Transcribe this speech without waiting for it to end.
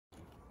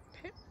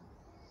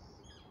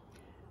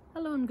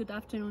Hello and good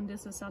afternoon,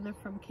 this is Anna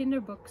from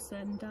Kinderbooks,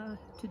 and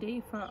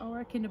today for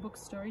our Kinderbook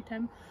story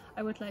time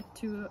I would like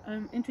to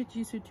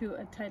introduce you to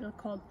a title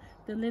called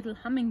The Little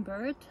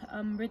Hummingbird,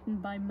 written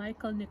by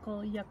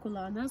Nicoll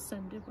Yahgulanaas,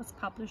 and it was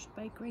published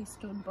by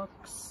Greystone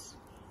Books.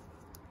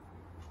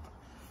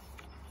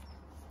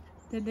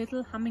 The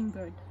Little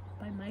Hummingbird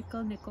by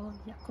Nicoll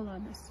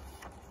Yahgulanaas.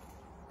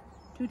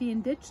 To the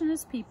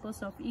indigenous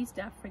peoples of East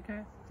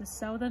Africa, the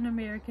Southern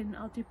American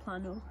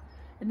Altiplano,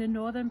 and the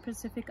Northern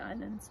Pacific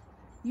Islands,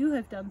 you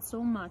have done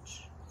so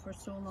much for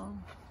so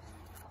long.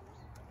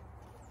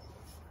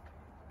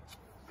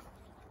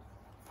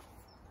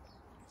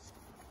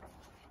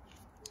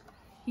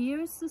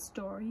 Here's the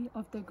story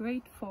of the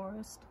great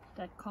forest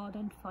that caught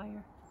on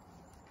fire.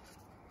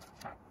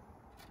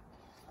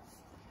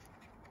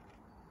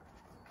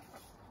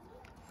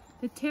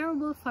 The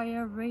terrible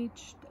fire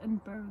raged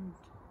and burned.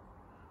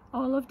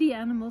 All of the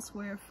animals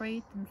were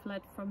afraid and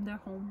fled from their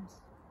homes.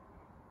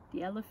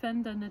 The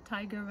elephant and the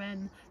tiger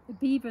ran, the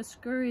beaver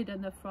scurried,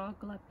 and the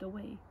frog leapt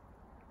away.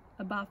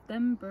 Above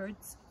them,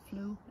 birds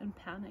flew in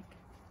panic.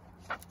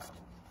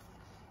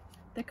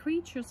 The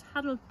creatures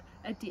huddled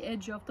at the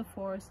edge of the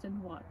forest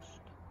and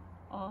watched,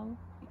 all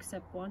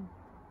except one.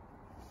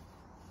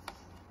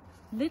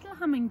 Little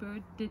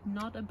Hummingbird did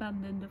not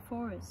abandon the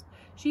forest.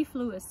 She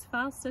flew as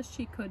fast as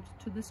she could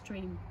to the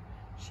stream.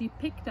 She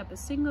picked up a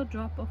single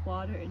drop of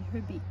water in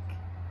her beak.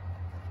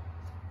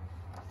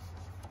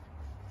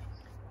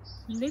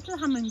 Little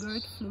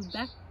Hummingbird flew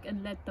back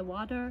and let the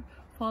water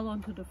fall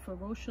onto the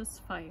ferocious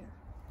fire.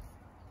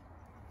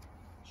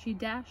 She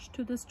dashed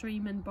to the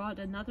stream and brought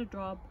another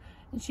drop,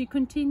 and she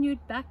continued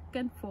back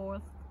and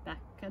forth,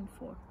 back and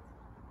forth.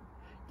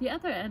 The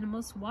other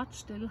animals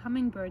watched Little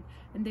Hummingbird,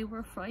 and they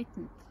were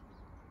frightened.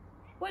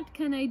 "What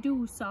can I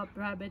do?" sobbed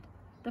Rabbit.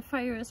 "The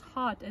fire is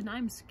hot, and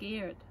I'm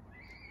scared."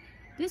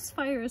 "This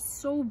fire is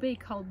so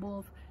big," howled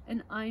Wolf,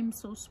 "and I'm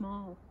so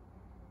small."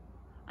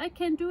 "I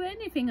can't do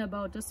anything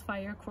about this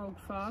fire," croaked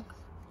Frog.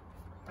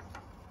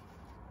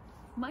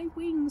 "My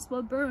wings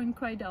will burn,"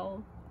 cried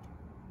Owl.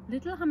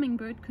 Little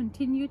Hummingbird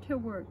continued her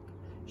work.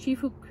 She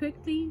flew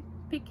quickly,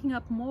 picking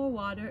up more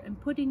water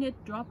and putting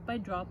it drop by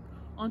drop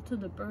onto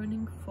the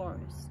burning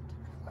forest.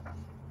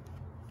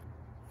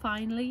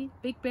 Finally,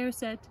 Big Bear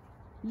said,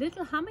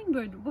 "Little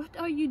Hummingbird, what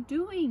are you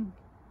doing?"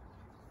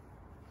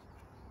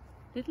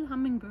 Little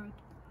Hummingbird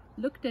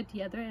looked at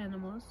the other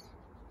animals,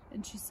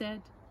 and she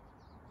said,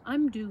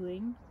 "I'm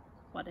doing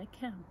what I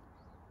can."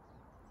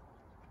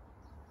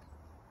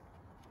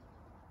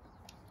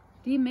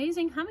 The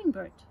Amazing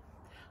Hummingbird.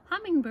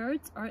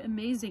 Hummingbirds are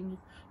amazing.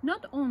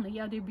 Not only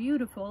are they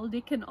beautiful, they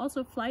can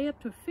also fly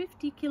up to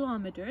 50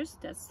 kilometers,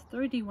 that's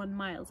 31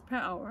 miles per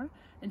hour,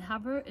 and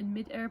hover in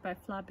midair by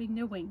flapping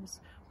their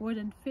wings more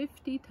than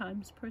 50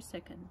 times per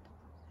second.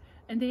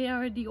 And they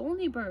are the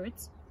only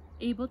birds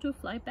able to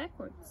fly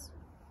backwards.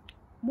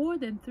 More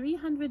than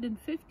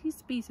 350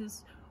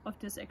 species of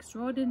this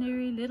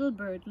extraordinary little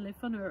bird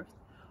live on Earth,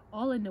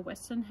 all in the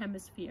Western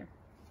Hemisphere.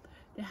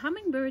 The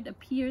hummingbird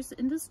appears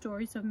in the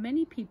stories of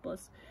many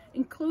peoples,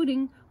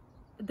 including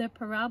the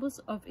parables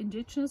of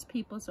indigenous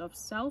peoples of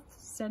South,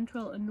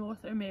 Central, and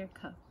North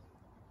America.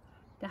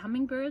 The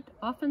hummingbird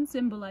often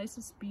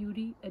symbolizes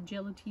beauty,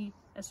 agility,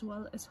 as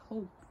well as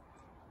hope.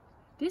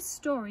 This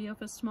story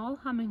of a small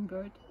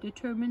hummingbird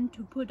determined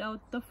to put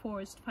out the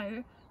forest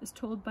fire is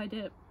told by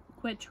the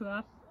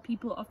Quechua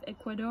people of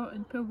Ecuador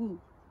and Peru.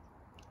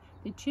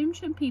 The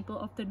Chimchim people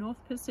of the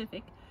North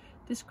Pacific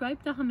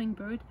describe the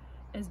hummingbird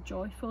as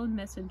joyful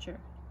messenger.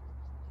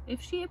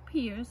 If she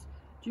appears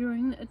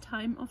during a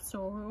time of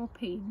sorrow or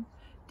pain,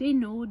 they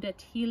know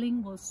that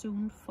healing will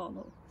soon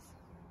follow.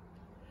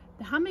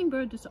 The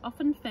hummingbird is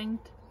often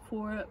thanked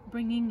for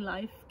bringing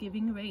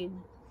life-giving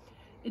rain.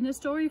 In a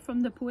story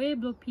from the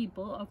Pueblo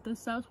people of the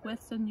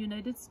southwestern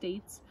United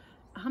States,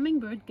 a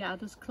hummingbird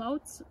gathers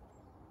clouds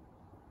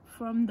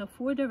from the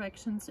 4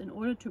 directions in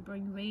order to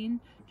bring rain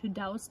to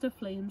douse the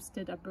flames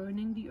that are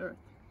burning the earth.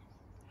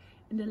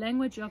 In the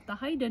language of the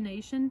Haida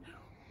Nation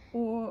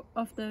or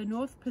of the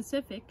North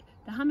Pacific,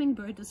 the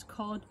hummingbird is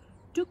called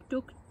Tuk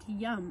Tuk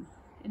Tiam,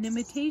 an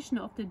imitation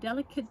of the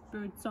delicate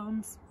bird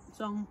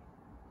song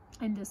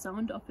and the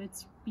sound of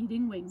its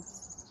beating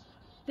wings.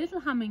 Little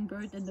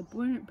Hummingbird in the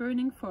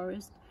burning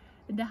forest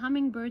and the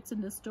hummingbirds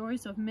in the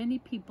stories of many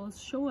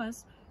peoples show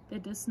us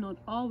that it's not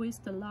always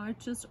the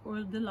largest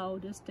or the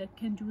loudest that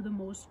can do the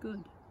most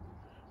good.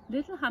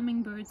 Little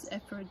Hummingbird's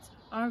efforts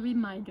are a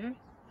reminder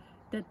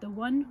that the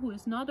one who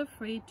is not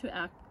afraid to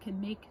act can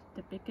make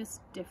the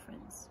biggest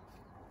difference.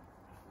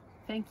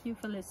 Thank you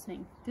for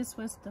listening. This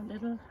was The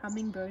Little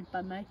Hummingbird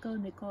by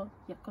Nicoll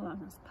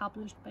Yahgulanaas,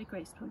 published by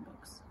Greystone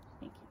Books.